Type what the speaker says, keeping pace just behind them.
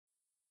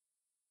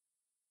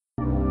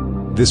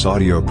This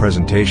audio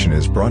presentation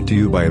is brought to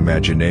you by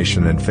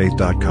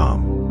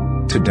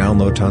imaginationandfaith.com. To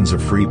download tons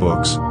of free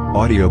books,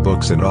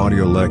 audiobooks and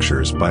audio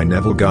lectures by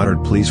Neville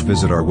Goddard, please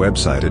visit our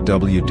website at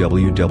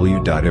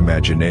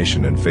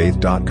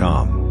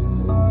www.imaginationandfaith.com.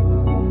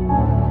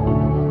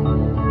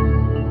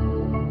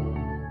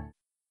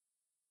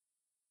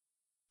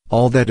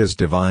 All That is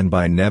Divine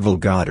by Neville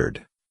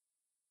Goddard.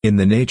 In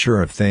the nature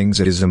of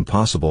things, it is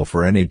impossible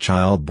for any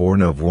child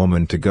born of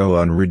woman to go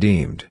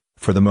unredeemed,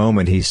 for the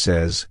moment he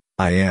says,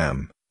 I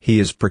am, he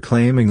is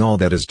proclaiming all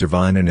that is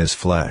divine in his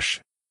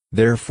flesh.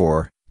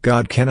 Therefore,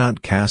 God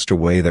cannot cast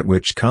away that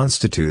which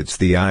constitutes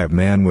the eye of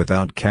man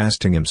without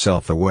casting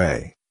himself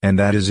away, and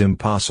that is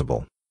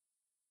impossible.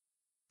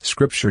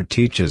 Scripture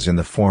teaches in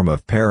the form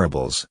of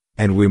parables,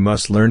 and we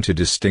must learn to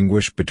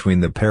distinguish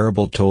between the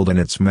parable told and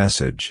its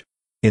message.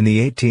 In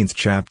the 18th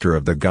chapter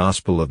of the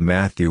Gospel of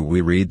Matthew we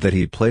read that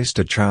he placed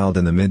a child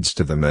in the midst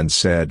of them and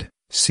said,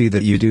 See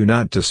that you do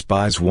not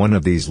despise one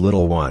of these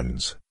little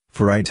ones,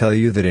 for I tell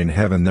you that in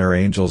heaven their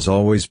angels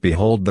always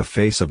behold the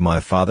face of my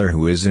Father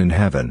who is in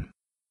heaven.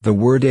 The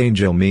word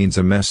angel means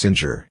a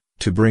messenger,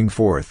 to bring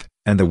forth,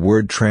 and the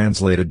word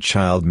translated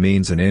child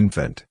means an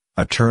infant,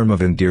 a term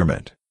of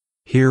endearment.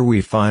 Here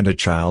we find a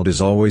child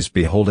is always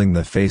beholding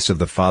the face of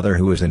the Father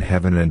who is in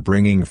heaven and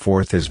bringing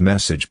forth his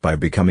message by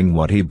becoming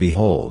what he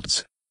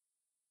beholds.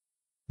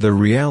 The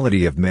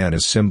reality of man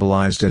is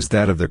symbolized as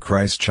that of the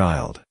Christ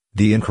child,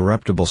 the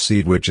incorruptible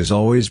seed which is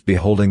always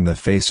beholding the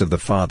face of the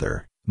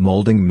Father,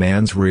 molding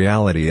man's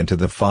reality into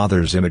the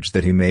Father's image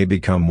that he may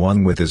become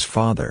one with his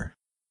Father.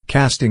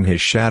 Casting his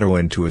shadow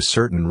into a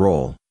certain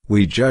role,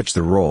 we judge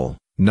the role,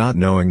 not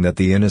knowing that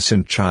the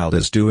innocent child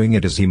is doing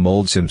it as he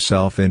molds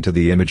himself into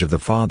the image of the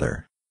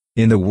Father.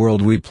 In the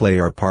world we play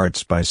our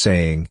parts by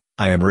saying,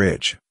 I am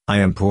rich, I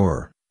am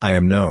poor, I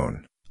am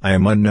known, I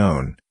am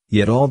unknown,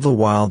 yet all the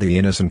while the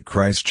innocent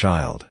Christ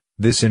child,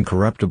 this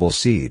incorruptible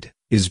seed,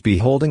 is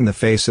beholding the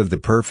face of the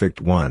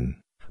Perfect One,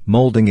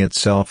 molding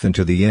itself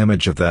into the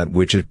image of that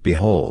which it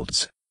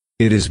beholds.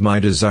 It is my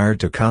desire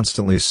to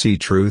constantly see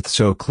truth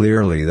so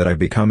clearly that I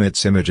become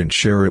its image and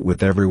share it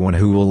with everyone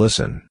who will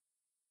listen.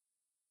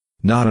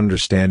 Not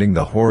understanding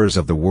the horrors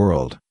of the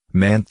world,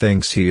 man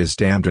thinks he is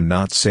damned and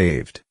not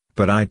saved,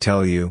 but I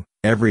tell you,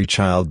 every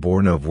child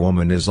born of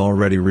woman is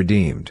already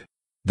redeemed.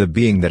 The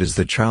being that is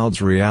the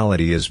child's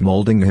reality is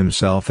molding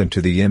himself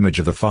into the image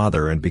of the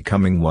Father and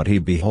becoming what he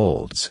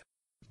beholds.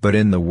 But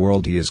in the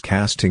world he is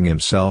casting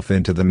himself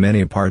into the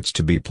many parts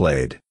to be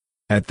played.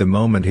 At the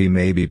moment he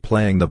may be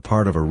playing the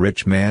part of a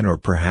rich man or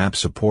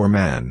perhaps a poor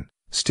man,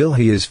 still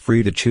he is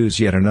free to choose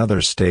yet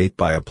another state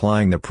by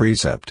applying the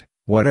precept,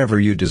 whatever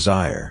you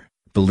desire,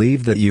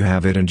 believe that you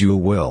have it and you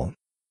will.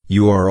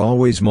 You are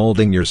always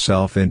molding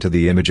yourself into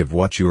the image of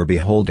what you are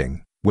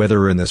beholding,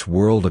 whether in this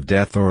world of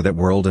death or that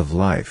world of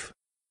life.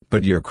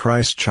 But your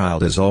Christ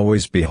child is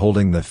always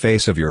beholding the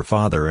face of your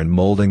Father and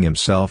molding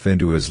himself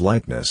into his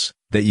likeness,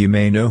 that you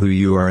may know who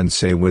you are and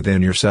say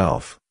within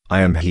yourself,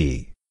 I am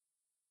he.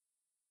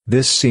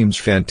 This seems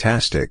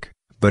fantastic,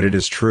 but it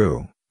is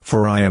true,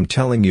 for I am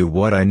telling you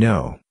what I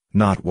know,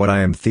 not what I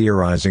am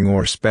theorizing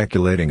or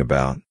speculating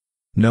about.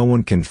 No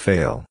one can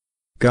fail.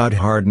 God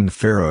hardened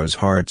Pharaoh's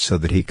heart so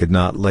that he could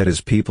not let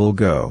his people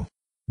go.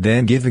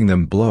 Then giving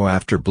them blow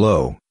after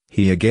blow,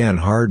 he again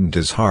hardened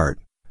his heart,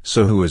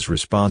 so who is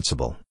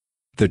responsible?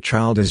 The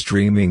child is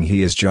dreaming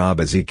his job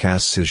as he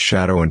casts his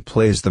shadow and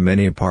plays the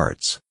many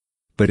parts.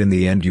 But in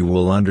the end you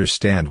will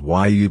understand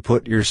why you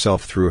put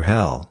yourself through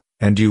hell,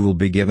 and you will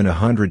be given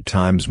 100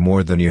 times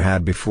more than you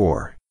had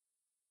before.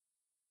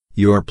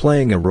 You are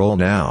playing a role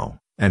now,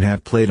 and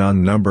have played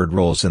unnumbered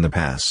roles in the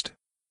past.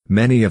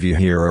 Many of you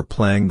here are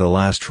playing the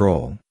last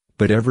role,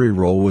 but every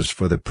role was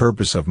for the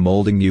purpose of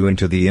molding you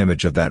into the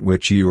image of that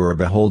which you are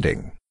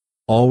beholding.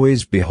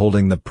 Always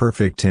beholding the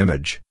perfect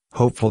image,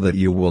 hopeful that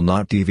you will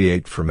not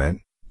deviate from it,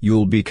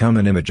 you'll become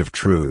an image of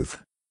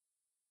truth.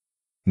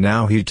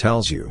 Now he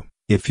tells you,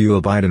 if you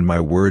abide in my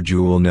word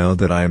you will know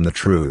that I am the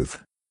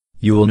truth.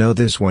 You will know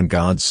this when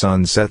God's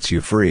Son sets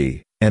you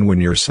free, and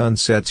when your Son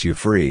sets you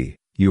free,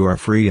 you are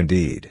free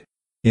indeed.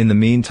 In the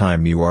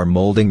meantime you are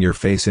molding your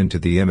face into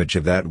the image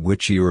of that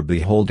which you are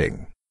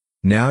beholding.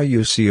 Now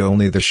you see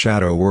only the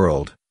shadow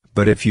world,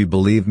 but if you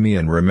believe me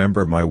and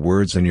remember my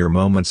words in your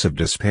moments of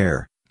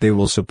despair, they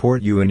will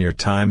support you in your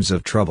times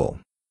of trouble.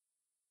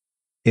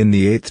 In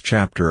the 8th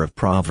chapter of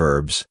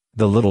Proverbs,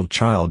 the little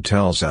child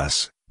tells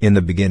us, in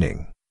the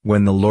beginning,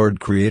 when the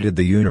Lord created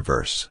the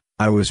universe,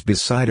 I was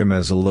beside him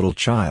as a little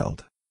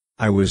child.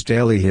 I was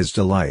daily his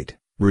delight,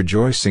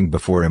 rejoicing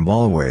before him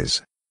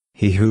always.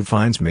 He who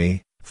finds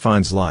me,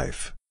 finds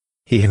life.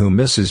 He who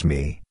misses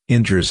me,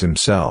 injures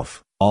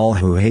himself. All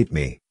who hate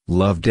me,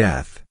 love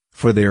death,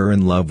 for they are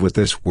in love with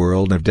this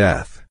world of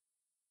death.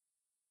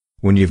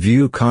 When you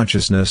view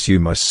consciousness you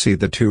must see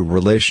the two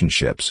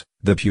relationships,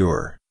 the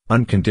pure,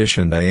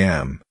 unconditioned I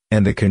am,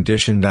 and the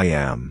conditioned I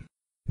am.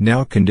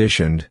 Now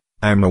conditioned,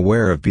 I am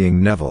aware of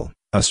being Neville,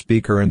 a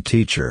speaker and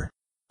teacher.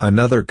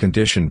 Another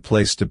condition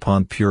placed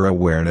upon pure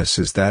awareness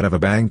is that of a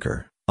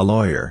banker, a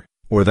lawyer,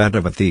 or that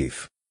of a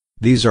thief.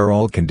 These are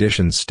all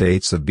conditioned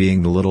states of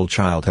being the little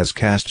child has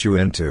cast you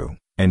into,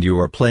 and you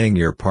are playing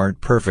your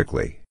part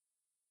perfectly.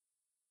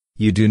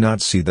 You do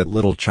not see that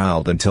little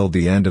child until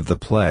the end of the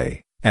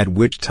play, at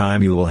which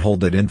time you will hold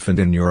that infant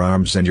in your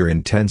arms and your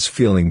intense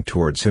feeling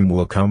towards him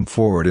will come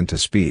forward into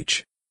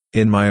speech.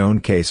 In my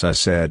own case I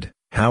said,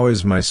 "How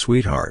is my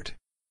sweetheart?"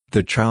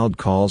 The child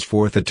calls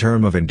forth a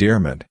term of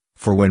endearment,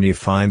 for when you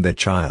find the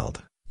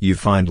child, you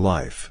find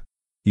life.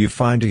 You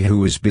find he who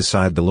was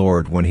beside the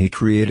Lord when he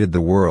created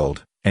the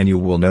world, and you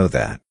will know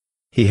that.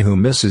 He who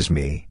misses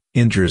me,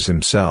 injures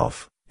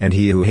himself, and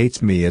he who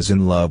hates me is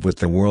in love with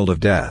the world of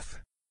death.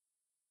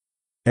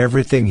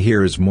 Everything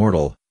here is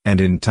mortal, and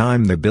in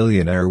time the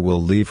billionaire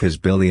will leave his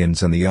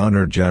billions and the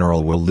honored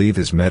general will leave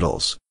his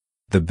medals.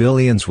 The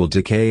billions will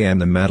decay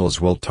and the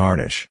medals will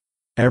tarnish.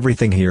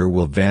 Everything here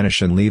will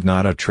vanish and leave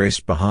not a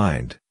trace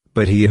behind,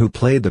 but he who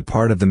played the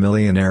part of the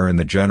millionaire and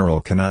the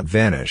general cannot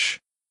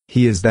vanish.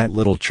 He is that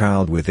little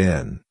child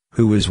within,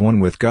 who is one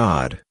with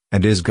God,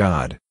 and is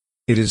God.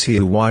 It is he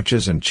who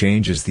watches and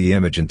changes the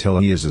image until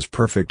he is as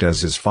perfect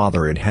as his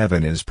Father in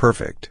heaven is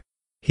perfect.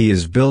 He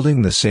is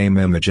building the same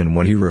image, and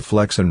when he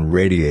reflects and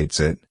radiates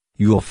it,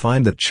 you will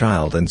find the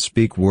child and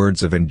speak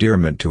words of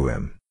endearment to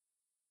him.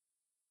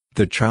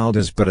 The child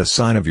is but a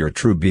sign of your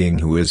true being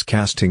who is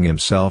casting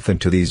himself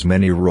into these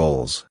many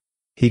roles.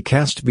 He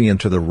cast me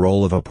into the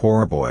role of a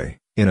poor boy,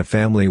 in a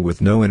family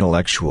with no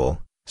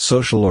intellectual,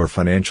 social or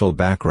financial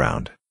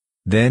background.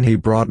 Then he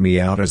brought me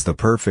out as the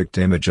perfect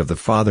image of the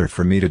Father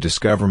for me to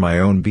discover my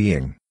own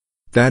being.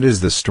 That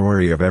is the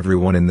story of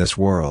everyone in this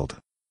world.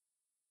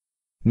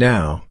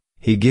 Now,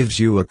 he gives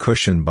you a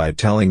cushion by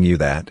telling you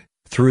that,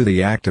 through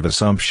the act of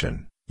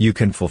assumption, you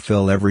can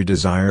fulfill every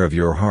desire of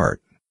your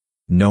heart.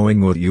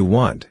 Knowing what you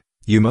want,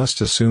 you must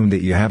assume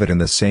that you have it in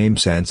the same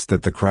sense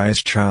that the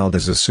Christ child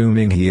is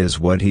assuming he is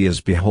what he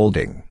is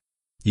beholding.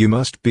 You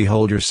must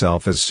behold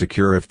yourself as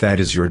secure if that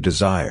is your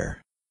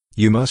desire.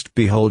 You must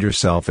behold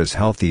yourself as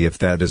healthy if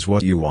that is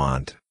what you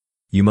want.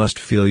 You must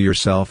feel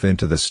yourself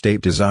into the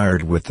state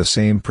desired with the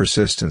same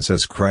persistence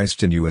as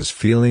Christ in you is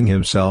feeling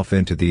himself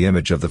into the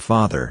image of the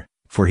Father,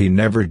 for he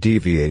never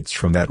deviates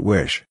from that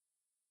wish.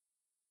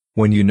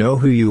 When you know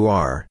who you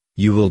are,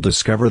 you will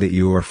discover that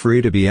you are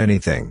free to be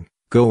anything,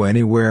 go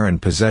anywhere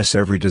and possess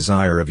every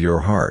desire of your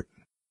heart.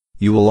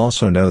 You will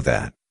also know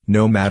that,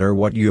 no matter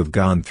what you have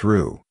gone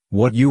through,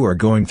 what you are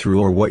going through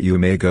or what you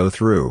may go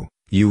through,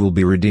 you will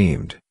be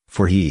redeemed,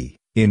 for he,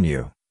 in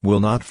you, will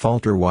not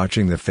falter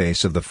watching the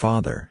face of the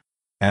Father.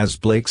 As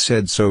Blake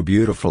said so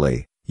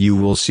beautifully, you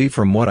will see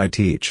from what I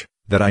teach,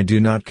 that I do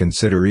not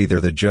consider either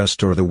the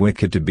just or the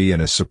wicked to be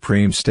in a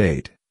supreme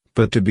state,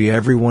 but to be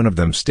every one of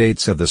them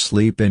states of the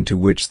sleep into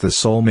which the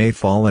soul may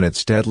fall in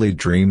its deadly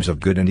dreams of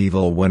good and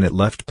evil when it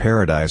left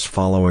paradise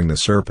following the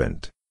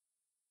serpent.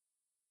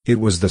 It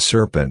was the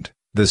serpent,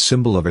 the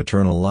symbol of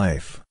eternal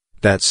life,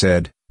 that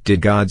said,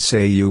 "Did God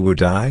say you would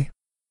die?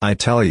 I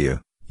tell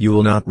you, you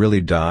will not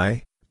really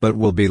die, but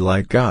will be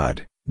like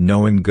God,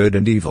 knowing good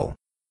and evil.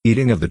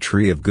 Eating of the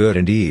tree of good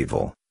and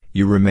evil,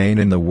 you remain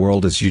in the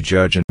world as you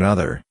judge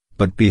another,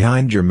 but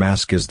behind your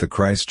mask is the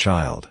Christ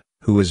child,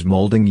 who is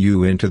molding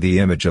you into the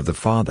image of the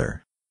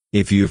Father.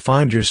 If you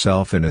find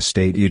yourself in a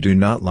state you do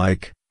not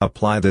like,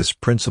 apply this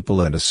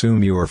principle and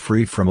assume you are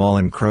free from all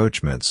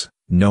encroachments,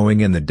 knowing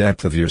in the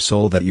depth of your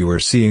soul that you are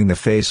seeing the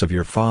face of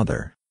your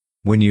Father.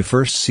 When you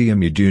first see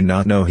him you do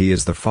not know he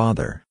is the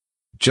Father.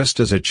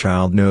 Just as a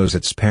child knows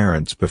its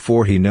parents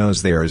before he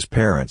knows they are his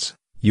parents,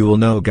 you will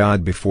know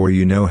God before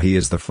you know he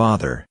is the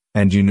Father,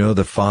 and you know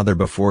the Father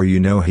before you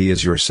know he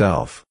is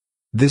yourself.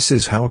 This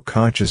is how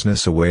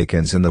consciousness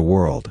awakens in the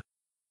world.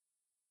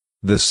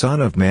 The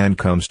Son of Man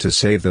comes to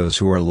save those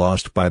who are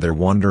lost by their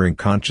wandering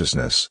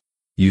consciousness.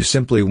 You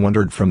simply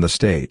wandered from the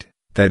state,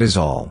 that is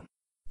all.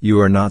 You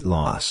are not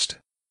lost.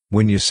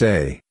 When you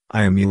say,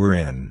 "I am," you are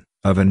in,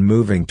 of and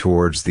moving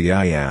towards the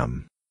I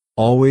am.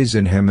 Always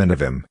in him and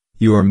of him,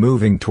 you are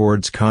moving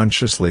towards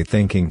consciously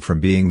thinking from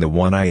being the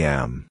one I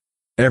am.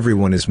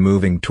 Everyone is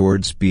moving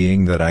towards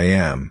being that I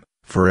am,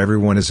 for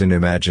everyone is in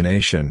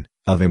imagination,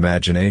 of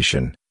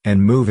imagination,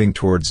 and moving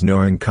towards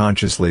knowing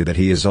consciously that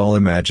he is all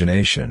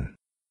imagination.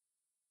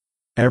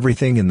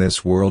 Everything in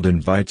this world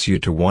invites you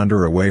to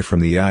wander away from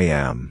the I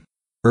am.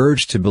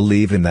 Urged to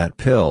believe in that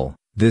pill,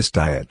 this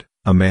diet,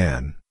 a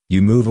man,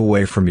 you move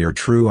away from your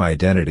true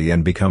identity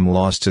and become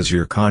lost as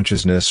your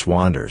consciousness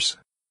wanders.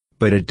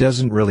 But it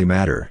doesn't really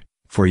matter,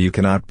 for you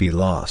cannot be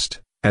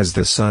lost, as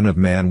the Son of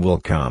Man will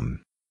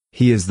come.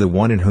 He is the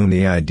one in whom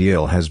the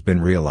ideal has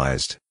been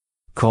realized.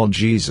 Called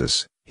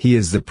Jesus, he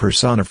is the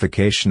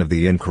personification of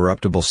the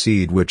incorruptible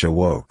seed which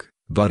awoke,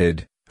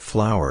 budded,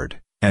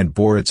 flowered, and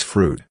bore its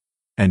fruit.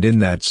 And in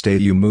that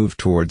state you move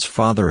towards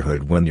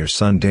fatherhood when your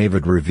son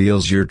David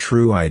reveals your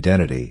true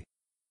identity.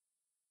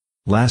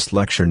 Last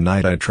lecture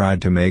night I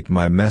tried to make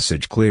my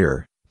message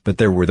clear, but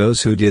there were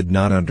those who did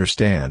not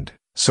understand,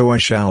 so I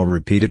shall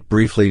repeat it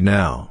briefly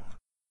now.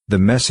 The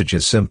message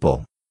is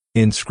simple.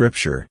 In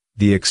Scripture,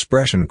 the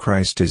expression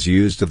Christ is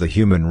used of the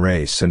human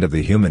race and of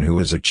the human who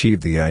has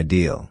achieved the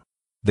ideal.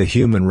 The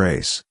human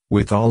race,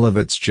 with all of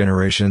its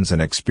generations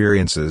and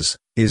experiences,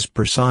 is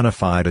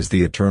personified as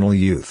the eternal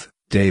youth,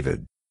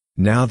 David.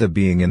 Now the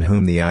being in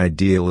whom the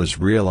ideal is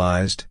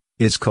realized,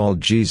 is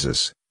called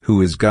Jesus, who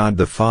is God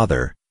the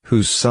Father,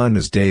 whose son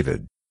is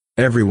David.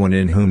 Everyone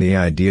in whom the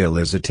ideal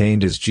is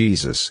attained is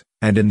Jesus,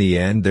 and in the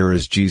end there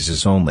is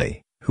Jesus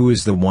only, who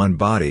is the one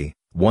body,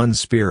 one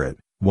Spirit,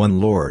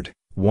 one Lord,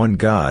 one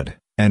God,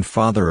 and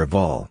Father of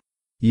all.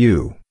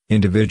 You,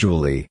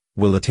 individually,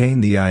 will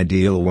attain the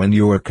ideal when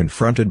you are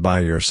confronted by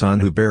your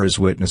Son who bears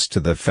witness to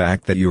the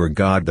fact that you are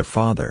God the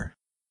Father.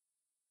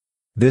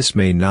 This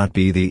may not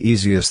be the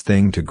easiest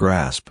thing to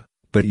grasp,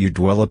 but you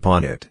dwell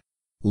upon it.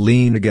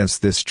 Lean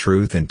against this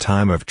truth in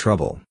time of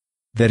trouble.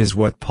 That is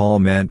what Paul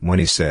meant when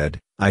he said,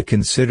 "I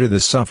consider the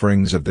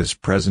sufferings of this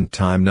present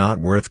time not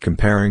worth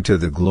comparing to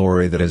the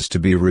glory that is to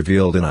be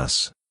revealed in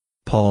us."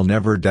 Paul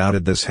never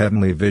doubted this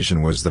heavenly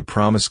vision was the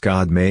promise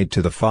God made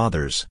to the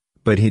fathers,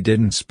 but he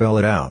didn't spell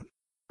it out.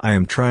 I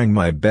am trying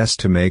my best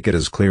to make it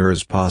as clear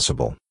as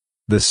possible.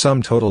 The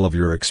sum total of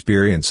your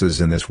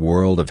experiences in this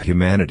world of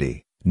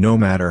humanity, no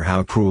matter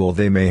how cruel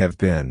they may have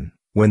been,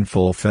 when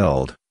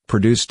fulfilled,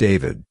 produce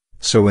David,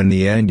 so in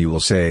the end you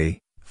will say,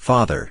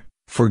 "Father,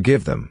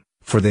 forgive them,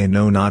 for they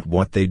know not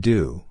what they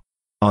do."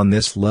 On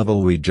this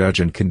level we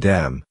judge and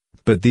condemn,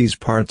 but these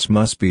parts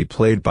must be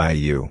played by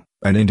you,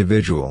 an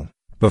individual,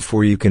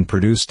 before you can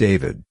produce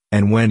David,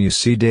 and when you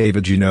see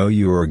David you know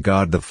you are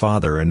God the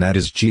Father and that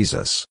is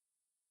Jesus.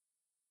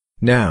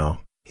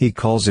 Now, he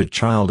calls a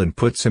child and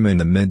puts him in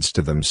the midst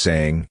of them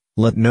saying,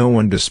 "Let no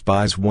one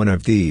despise one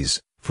of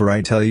these, for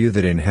I tell you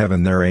that in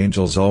heaven their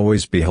angels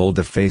always behold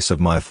the face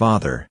of my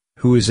Father,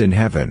 who is in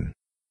heaven."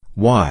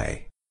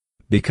 Why?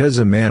 Because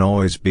a man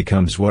always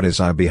becomes what his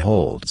eye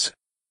beholds.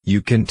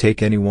 You can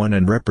take anyone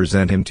and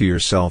represent him to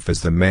yourself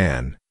as the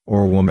man,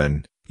 or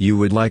woman, you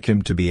would like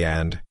him to be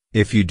and,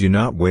 if you do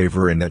not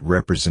waver in that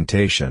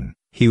representation,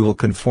 he will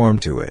conform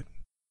to it.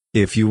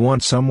 If you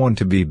want someone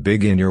to be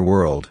big in your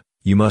world,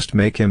 you must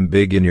make him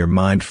big in your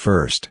mind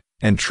first,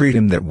 and treat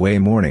him that way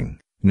morning,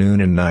 noon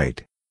and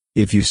night.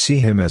 If you see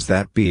him as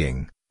that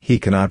being, he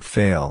cannot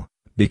fail,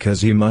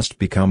 because he must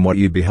become what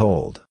you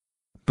behold.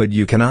 But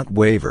you cannot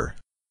waver.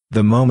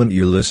 The moment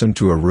you listen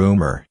to a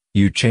rumor,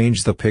 you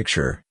change the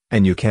picture,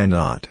 and you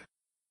cannot.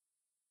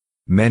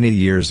 Many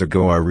years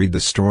ago I read the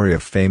story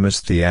of famous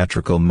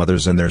theatrical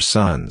mothers and their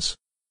sons.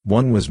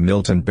 One was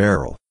Milton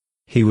Berle.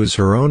 He was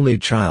her only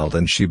child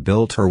and she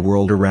built her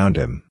world around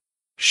him.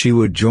 She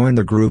would join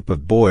the group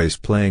of boys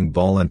playing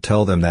ball and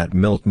tell them that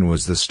Milton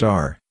was the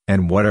star,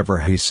 and whatever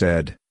he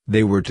said,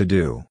 they were to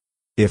do.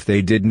 If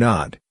they did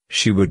not,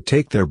 she would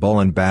take their ball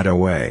and bat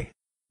away.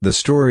 The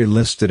story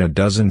listed a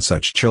dozen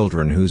such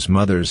children whose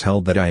mothers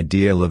held that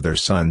ideal of their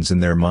sons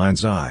in their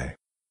mind's eye.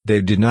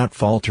 They did not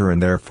falter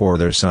and therefore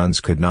their sons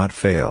could not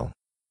fail.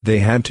 They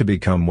had to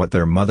become what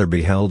their mother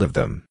beheld of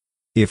them.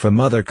 If a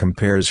mother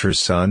compares her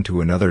son to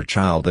another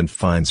child and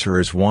finds her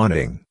as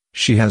wanting,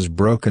 she has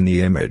broken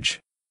the image.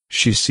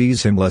 She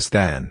sees him less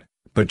than,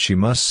 but she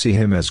must see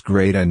him as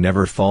great and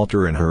never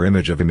falter in her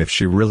image of him if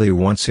she really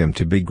wants him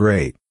to be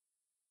great.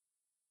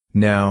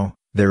 Now,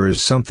 there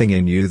is something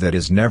in you that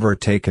has never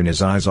taken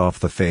his eyes off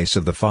the face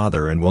of the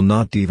Father and will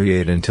not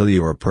deviate until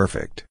you are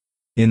perfect.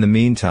 In the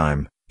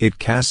meantime, it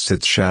casts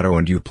its shadow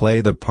and you play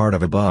the part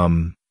of a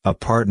bum, a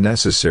part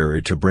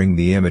necessary to bring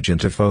the image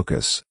into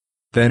focus.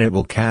 Then it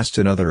will cast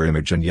another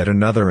image and yet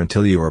another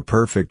until you are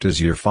perfect as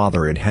your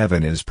Father in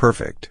heaven is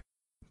perfect.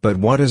 But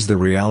what is the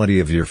reality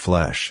of your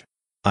flesh?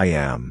 I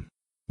am.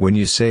 When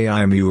you say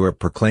I am, you are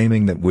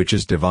proclaiming that which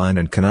is divine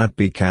and cannot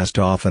be cast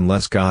off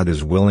unless God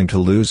is willing to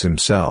lose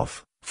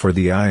himself, for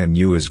the I in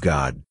you is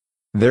God.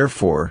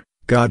 Therefore,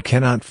 God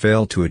cannot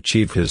fail to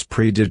achieve his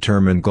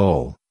predetermined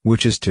goal,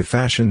 which is to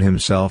fashion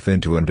himself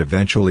into and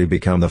eventually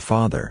become the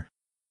Father.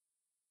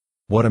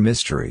 What a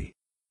mystery!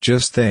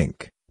 Just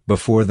think,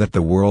 before that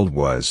the world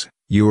was,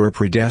 you were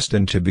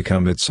predestined to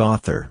become its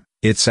author,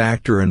 its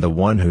actor and the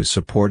one who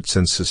supports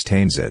and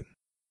sustains it.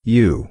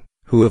 You,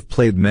 who have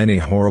played many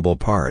horrible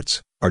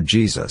parts, are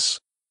Jesus.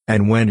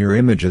 And when your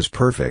image is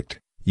perfect,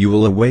 you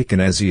will awaken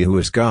as he who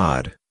is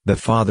God, the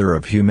Father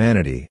of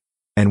humanity.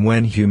 And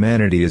when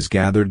humanity is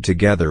gathered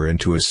together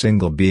into a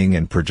single being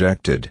and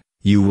projected,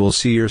 you will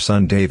see your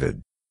son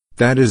David.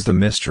 That is the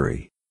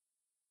mystery.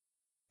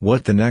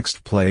 What the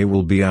next play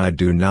will be I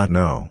do not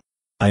know.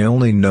 I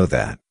only know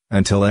that,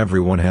 until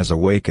everyone has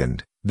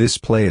awakened, this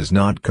play is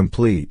not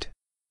complete.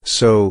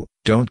 So,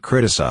 don't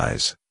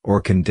criticize,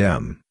 or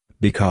condemn,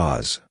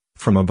 because,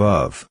 from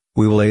above,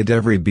 we will aid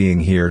every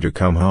being here to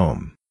come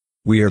home.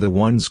 We are the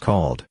ones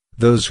called,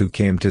 those who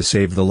came to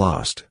save the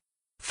lost.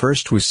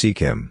 First we seek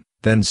him,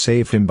 then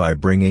save him by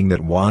bringing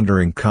that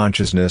wandering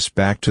consciousness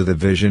back to the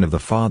vision of the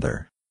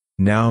Father.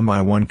 Now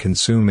my one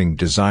consuming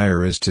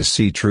desire is to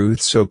see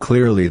truth so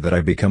clearly that I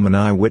become an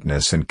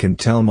eyewitness and can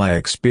tell my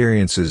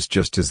experiences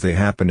just as they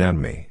happen at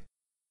me.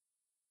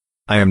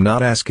 I am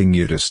not asking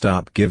you to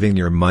stop giving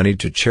your money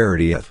to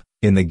charity if,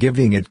 in the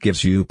giving it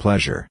gives you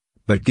pleasure,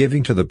 but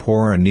giving to the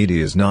poor and needy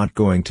is not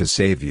going to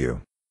save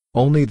you.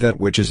 Only that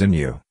which is in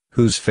you,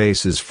 whose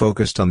face is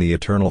focused on the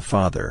Eternal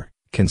Father,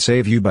 can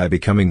save you by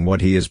becoming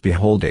what he is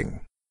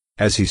beholding.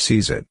 As he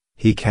sees it,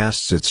 he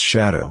casts its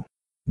shadow.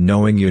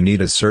 Knowing you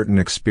need a certain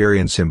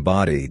experience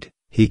embodied,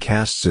 he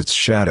casts its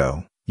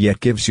shadow, yet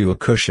gives you a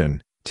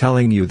cushion,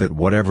 telling you that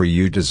whatever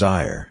you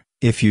desire,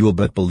 if you will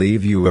but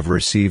believe you have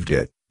received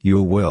it,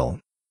 you will.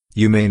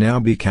 You may now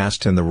be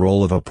cast in the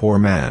role of a poor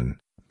man,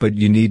 but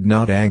you need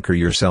not anchor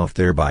yourself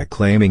there by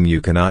claiming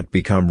you cannot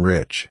become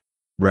rich.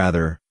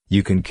 Rather,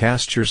 you can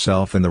cast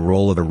yourself in the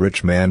role of a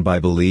rich man by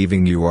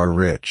believing you are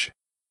rich.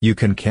 You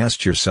can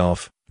cast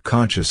yourself,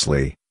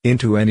 consciously,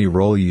 into any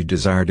role you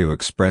desire to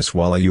express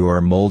while you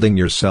are molding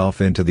yourself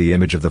into the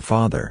image of the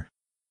Father.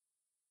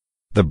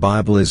 The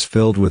Bible is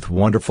filled with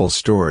wonderful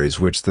stories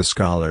which the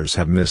scholars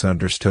have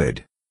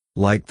misunderstood.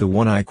 Like the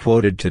one I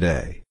quoted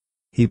today.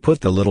 He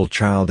put the little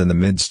child in the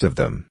midst of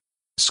them.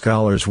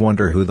 Scholars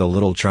wonder who the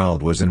little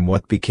child was and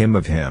what became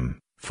of him,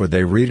 for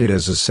they read it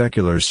as a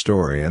secular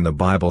story and the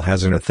Bible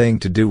hasn't a thing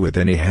to do with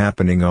any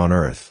happening on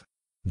earth.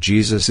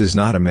 Jesus is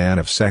not a man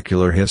of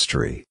secular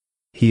history.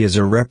 He is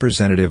a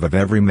representative of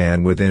every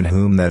man within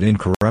whom that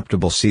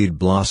incorruptible seed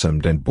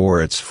blossomed and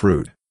bore its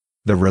fruit.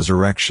 The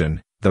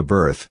resurrection, the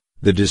birth,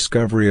 the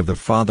discovery of the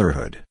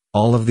fatherhood,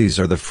 all of these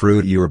are the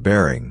fruit you are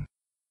bearing.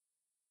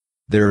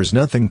 There is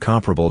nothing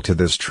comparable to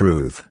this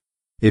truth.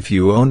 If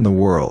you own the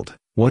world,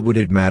 what would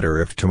it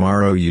matter if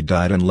tomorrow you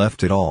died and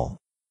left it all?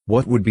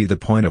 What would be the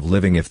point of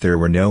living if there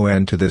were no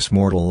end to this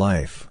mortal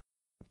life?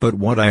 But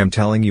what I am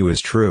telling you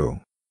is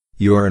true.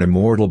 You are an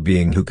immortal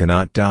being who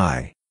cannot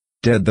die.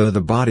 Dead though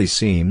the body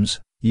seems,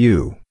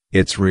 you,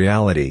 its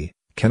reality,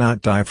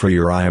 cannot die, for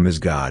your I am is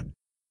God.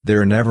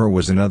 There never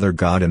was another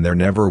God and there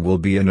never will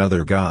be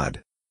another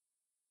God.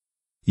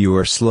 You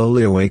are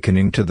slowly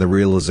awakening to the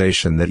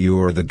realization that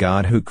you are the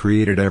God who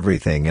created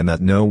everything and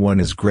that no one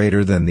is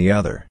greater than the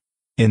other.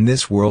 In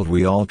this world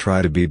we all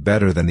try to be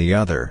better than the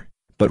other,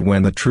 but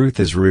when the truth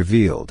is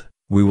revealed,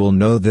 we will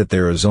know that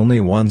there is only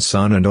one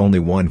Son and only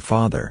one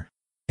Father.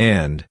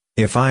 And,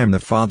 if I am the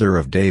Father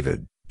of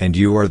David, and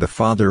you are the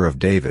Father of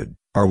David,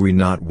 are we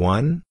not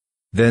one?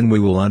 Then we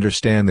will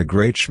understand the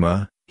great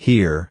Shema,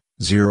 Hear,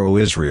 O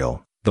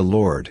Israel, the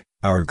Lord,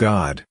 our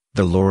God,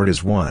 the Lord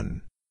is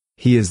one.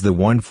 He is the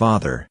one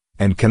Father,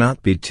 and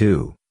cannot be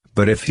two,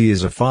 but if he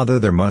is a Father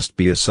there must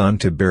be a Son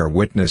to bear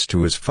witness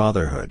to his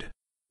fatherhood.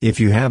 If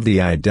you have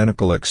the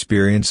identical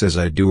experience as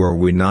I do, are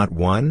we not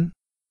one?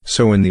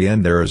 So in the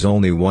end there is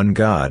only one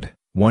God,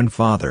 one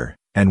Father,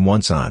 and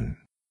one Son.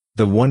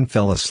 The one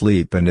fell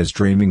asleep and is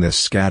dreaming this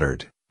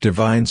scattered,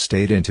 divine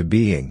state into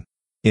being.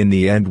 In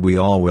the end we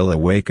all will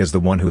awake as the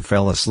one who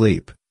fell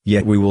asleep,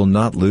 yet we will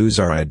not lose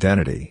our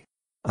identity.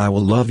 I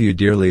will love you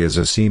dearly as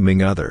a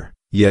seeming other,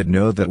 yet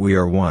know that we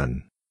are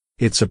one.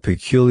 It's a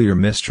peculiar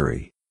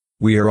mystery.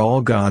 We are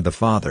all God the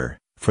Father,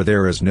 for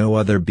there is no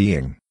other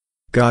being.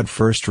 God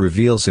first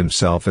reveals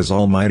himself as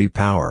almighty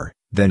power,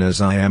 then as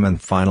I am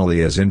and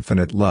finally as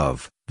infinite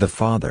love, the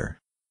Father.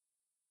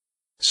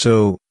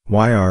 So,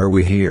 why are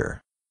we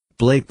here?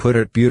 Blake put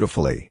it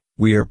beautifully,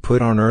 we are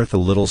put on earth a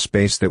little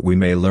space that we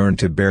may learn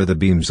to bear the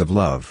beams of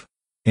love.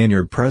 In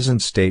your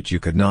present state you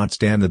could not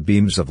stand the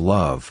beams of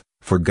love,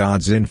 for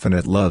God's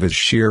infinite love is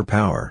sheer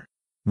power.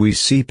 We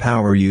see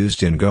power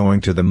used in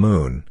going to the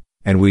moon,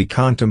 and we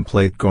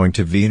contemplate going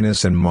to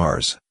Venus and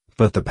Mars,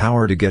 but the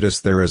power to get us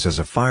there is as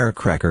a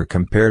firecracker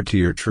compared to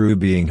your true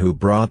being who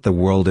brought the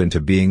world into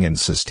being and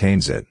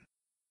sustains it.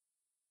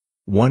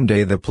 One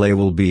day the play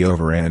will be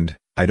over and,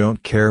 I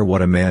don't care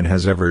what a man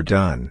has ever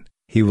done,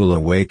 he will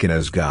awaken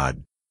as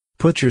God.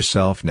 Put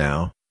yourself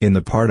now, in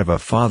the part of a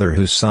father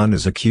whose son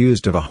is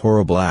accused of a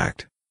horrible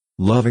act.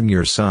 Loving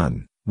your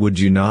son, would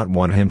you not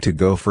want him to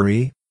go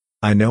free?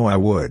 I know I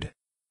would.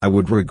 I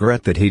would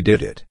regret that he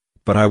did it,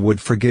 but I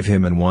would forgive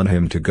him and want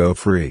him to go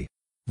free.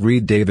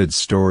 Read David's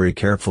story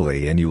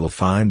carefully and you will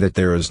find that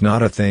there is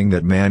not a thing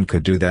that man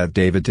could do that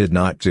David did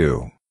not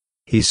do.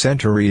 He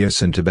sent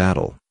Urias into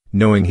battle,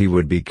 knowing he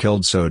would be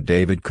killed so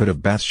David could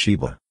have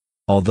Bathsheba.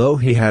 Although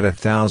he had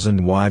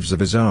 1,000 wives of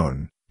his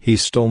own, he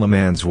stole a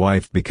man's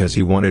wife because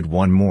he wanted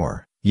one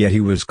more, yet he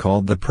was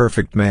called the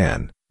perfect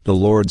man, the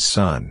Lord's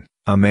son,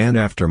 a man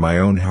after my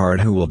own heart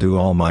who will do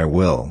all my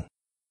will.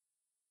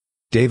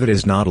 David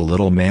is not a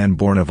little man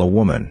born of a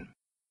woman.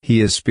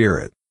 He is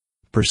spirit.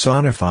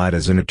 Personified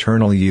as an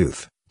eternal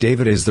youth,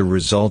 David is the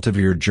result of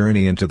your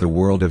journey into the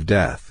world of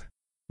death.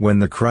 When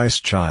the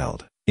Christ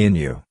child, in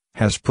you,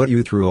 has put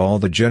you through all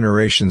the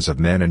generations of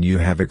men and you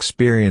have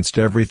experienced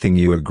everything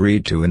you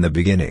agreed to in the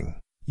beginning,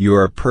 you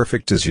are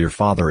perfect as your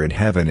Father in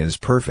heaven is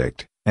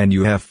perfect, and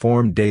you have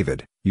formed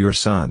David, your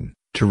son,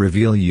 to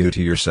reveal you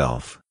to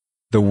yourself.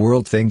 The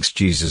world thinks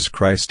Jesus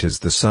Christ is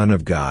the Son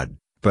of God,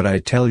 but I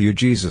tell you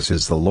Jesus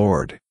is the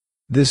Lord.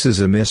 This is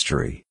a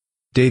mystery.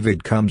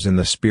 David comes in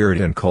the Spirit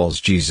and calls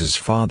Jesus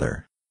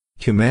Father.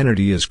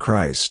 Humanity is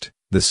Christ,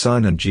 the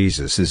Son, and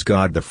Jesus is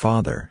God the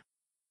Father.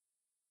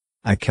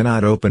 I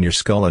cannot open your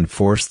skull and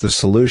force the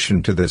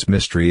solution to this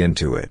mystery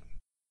into it.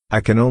 I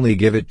can only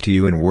give it to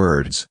you in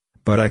words,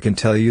 but I can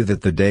tell you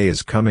that the day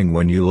is coming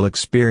when you will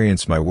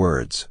experience my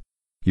words.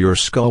 Your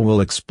skull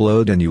will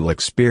explode and you'll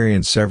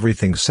experience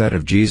everything said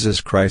of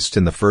Jesus Christ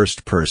in the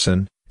first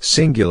person,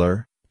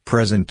 singular,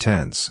 present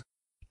tense.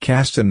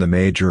 Cast in the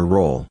major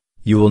role,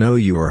 you will know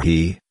you are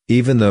He,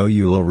 even though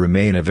you will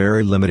remain a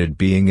very limited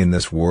being in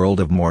this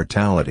world of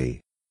mortality.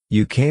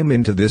 You came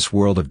into this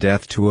world of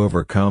death to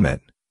overcome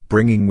it,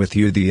 bringing with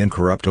you the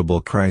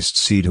incorruptible Christ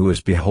seed who is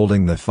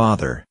beholding the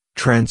Father,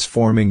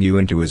 transforming you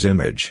into His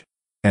image.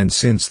 And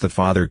since the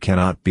Father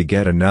cannot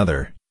beget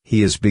another,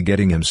 He is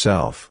begetting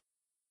Himself.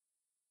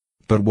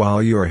 But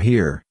while you are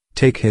here,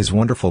 take His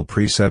wonderful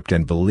precept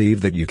and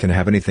believe that you can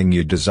have anything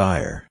you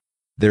desire.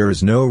 There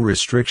is no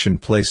restriction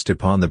placed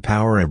upon the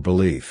power of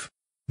belief.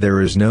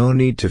 There is no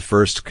need to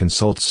first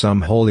consult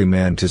some holy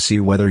man to see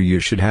whether you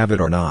should have it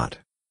or not.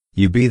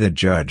 You be the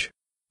judge.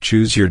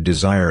 Choose your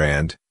desire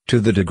and, to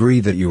the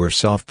degree that you are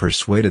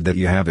self-persuaded that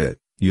you have it,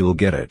 you'll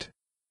get it.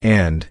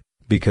 And,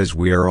 because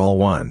we are all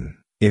one,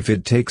 if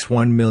it takes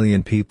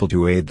 1,000,000 people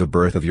to aid the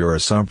birth of your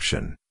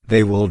assumption,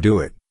 they will do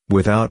it,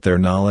 without their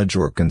knowledge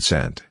or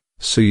consent,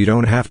 so you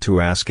don't have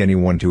to ask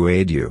anyone to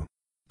aid you.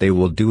 They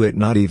will do it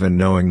not even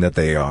knowing that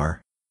they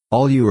are.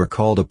 All you are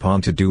called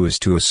upon to do is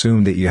to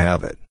assume that you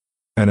have it.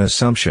 An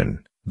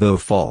assumption, though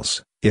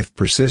false, if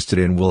persisted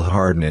in will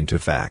harden into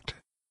fact.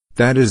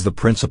 That is the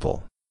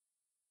principle.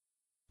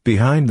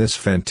 Behind this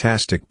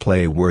fantastic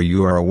play where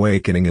you are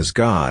awakening as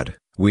God,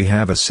 we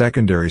have a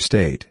secondary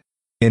state.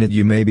 In it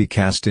you may be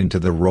cast into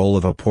the role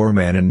of a poor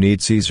man and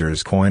need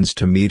Caesar's coins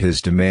to meet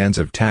his demands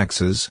of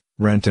taxes,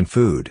 rent and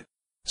food.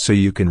 So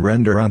you can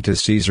render unto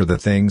Caesar the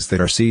things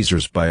that are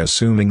Caesar's by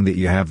assuming that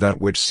you have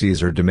that which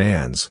Caesar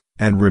demands,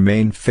 and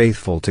remain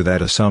faithful to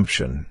that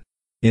assumption.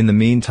 In the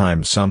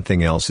meantime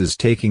something else is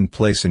taking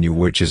place in you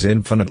which is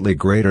infinitely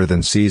greater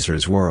than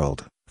Caesar's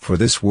world, for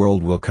this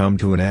world will come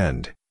to an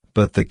end,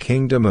 but the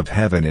kingdom of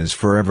heaven is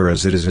forever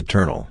as it is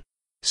eternal.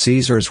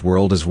 Caesar's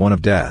world is one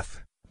of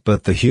death,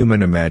 but the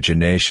human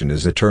imagination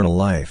is eternal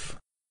life.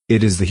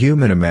 It is the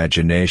human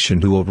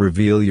imagination who will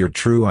reveal your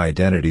true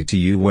identity to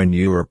you when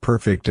you are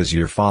perfect as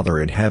your Father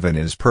in heaven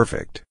is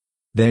perfect.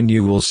 Then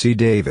you will see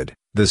David,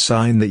 the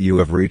sign that you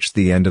have reached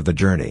the end of the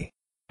journey.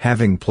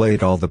 Having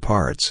played all the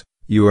parts,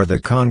 you are the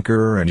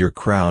conqueror and your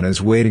crown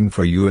is waiting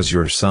for you as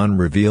your son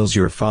reveals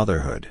your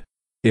fatherhood.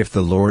 If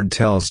the Lord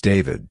tells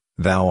David,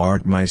 "Thou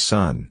art my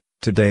son,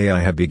 today I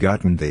have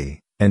begotten thee,"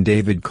 and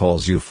David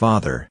calls you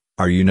Father,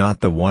 are you not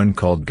the one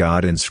called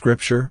God in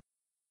Scripture?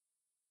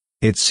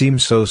 It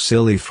seems so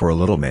silly for a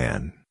little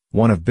man,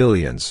 one of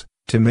billions,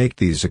 to make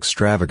these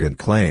extravagant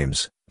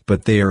claims,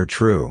 but they are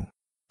true.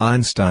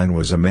 Einstein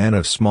was a man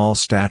of small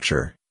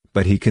stature,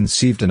 but he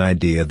conceived an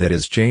idea that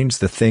has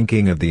changed the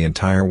thinking of the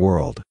entire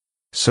world.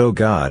 So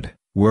God,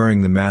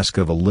 wearing the mask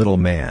of a little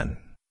man,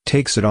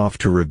 takes it off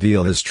to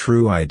reveal His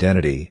true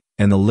identity,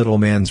 and the little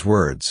man's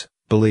words,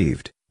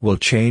 believed, will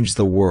change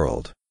the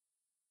world.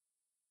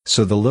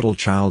 So the little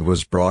child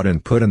was brought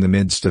and put in the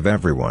midst of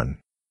everyone.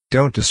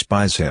 Don't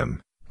despise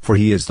him, for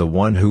he is the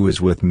one who was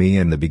with me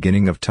in the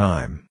beginning of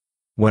time.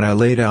 When I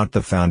laid out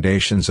the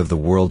foundations of the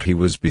world he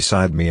was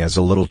beside me as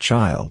a little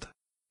child.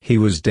 He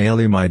was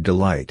daily my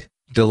delight,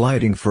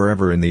 delighting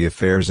forever in the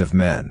affairs of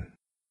men.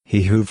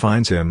 He who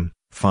finds him,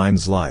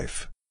 finds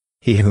life.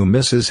 He who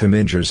misses him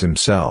injures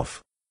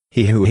himself.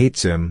 He who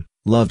hates him,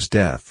 loves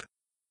death.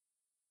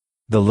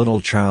 The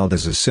little child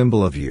is a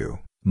symbol of you,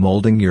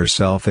 molding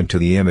yourself into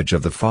the image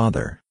of the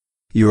Father.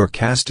 You are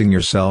casting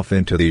yourself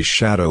into these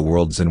shadow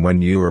worlds, and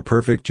when you are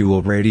perfect you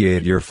will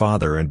radiate your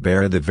Father and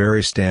bear the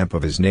very stamp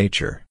of His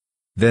nature.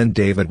 Then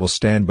David will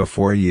stand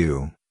before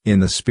you, in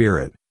the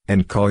Spirit,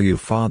 and call you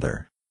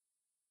Father.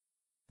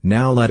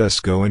 Now let us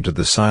go into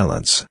the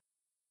silence.